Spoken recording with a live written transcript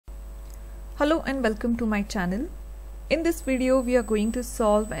Hello and welcome to my channel. In this video we are going to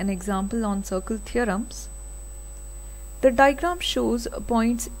solve an example on circle theorems. The diagram shows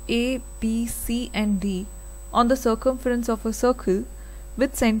points A, B, C and D on the circumference of a circle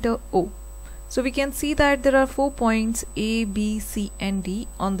with center O. So we can see that there are 4 points A, B, C and D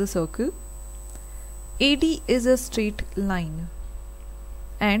on the circle. AD is a straight line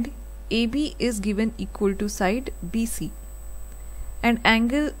and AB is given equal to side BC and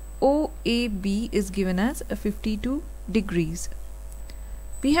angle OAB is given as 52 degrees.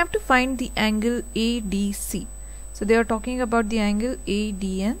 We have to find the angle ADC. So they are talking about the angle AD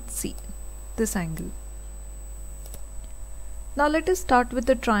and C, this angle. Now let us start with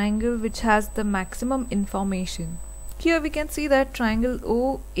the triangle which has the maximum information. Here we can see that triangle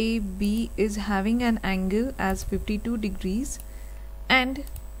OAB is having an angle as 52 degrees and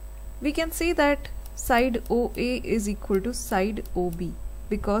we can say that side OA is equal to side OB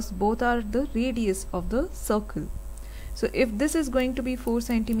because both are the radius of the circle. So if this is going to be 4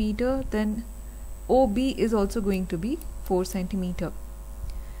 cm, then OB is also going to be 4 cm.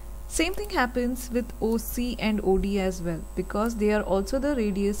 Same thing happens with OC and OD as well because they are also the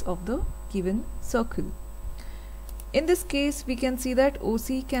radius of the given circle. In this case we can see that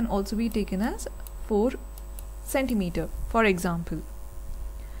OC can also be taken as 4 cm for example.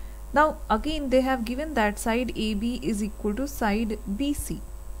 Now again they have given that side AB is equal to side BC.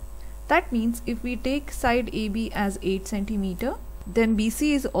 That means if we take side AB as 8 cm, then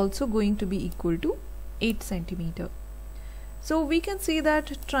BC is also going to be equal to 8 cm. So we can say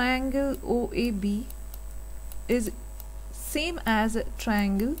that triangle OAB is same as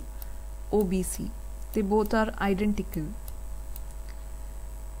triangle OBC. They both are identical.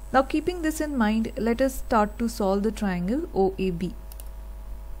 Now keeping this in mind, let us start to solve the triangle OAB.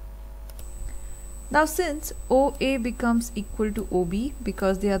 Now since OA becomes equal to OB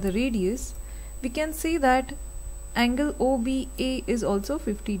because they are the radius, we can say that angle OBA is also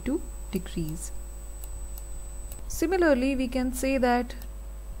 52 degrees. Similarly, we can say that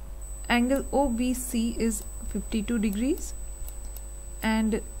angle OBC is 52 degrees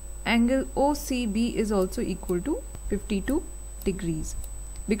and angle OCB is also equal to 52 degrees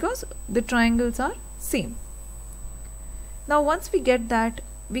because the triangles are same. Now once we get that,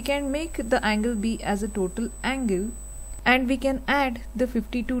 we can make the angle B as a total angle and we can add the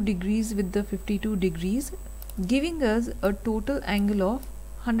 52 degrees with the 52 degrees, giving us a total angle of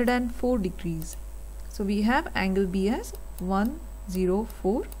 104 degrees. So we have angle B as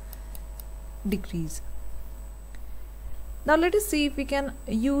 104 degrees. Now let us see if we can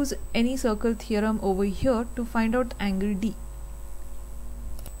use any circle theorem over here to find out angle D.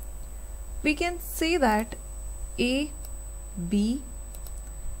 We can say that A, B,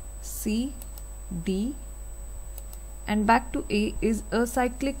 C, D and back to A is a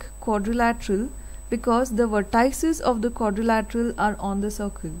cyclic quadrilateral because the vertices of the quadrilateral are on the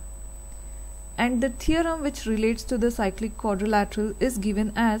circle. And the theorem which relates to the cyclic quadrilateral is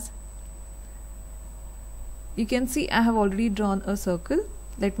given as, you can see I have already drawn a circle.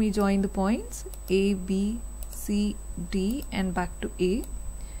 Let me join the points A, B, C, D and back to A.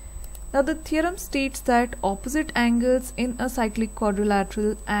 Now the theorem states that opposite angles in a cyclic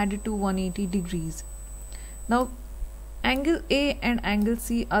quadrilateral add to 180 degrees. Now angle A and angle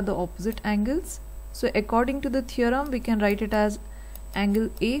C are the opposite angles. So according to the theorem we can write it as angle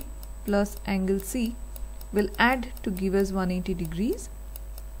A plus angle C will add to give us 180 degrees.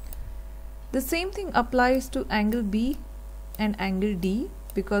 The same thing applies to angle B and angle D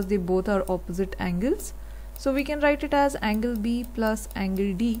because they both are opposite angles. So we can write it as angle B plus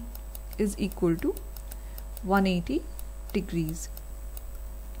angle D is equal to 180 degrees.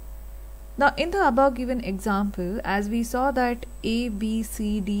 Now in the above given example, as we saw that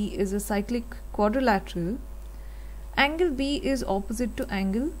ABCD is a cyclic quadrilateral, angle B is opposite to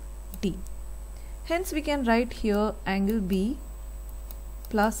angle D. Hence we can write here angle B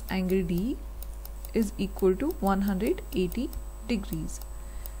plus angle D is equal to 180 degrees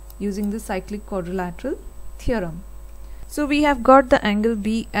using the cyclic quadrilateral theorem. So we have got the angle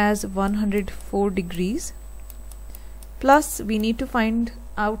B as 104 degrees plus we need to find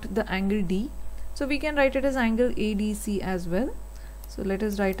out the angle D. So we can write it as angle ADC as well. So let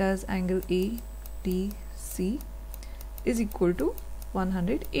us write as angle ADC is equal to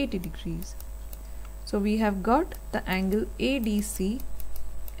 180 degrees. So we have got the angle ADC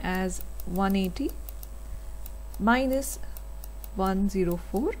as 180 minus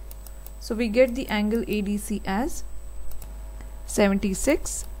 104. So we get the angle ADC as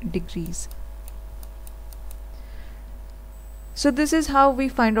 76 degrees. So this is how we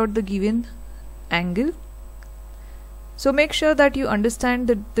find out the given angle. So make sure that you understand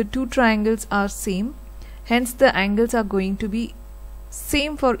that the two triangles are same, hence the angles are going to be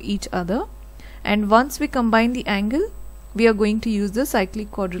same for each other, and once we combine the angle, we are going to use the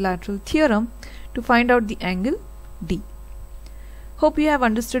cyclic quadrilateral theorem to find out the angle D. Hope you have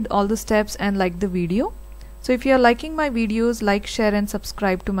understood all the steps and liked the video. So if you are liking my videos, like, share and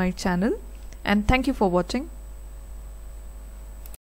subscribe to my channel, and thank you for watching.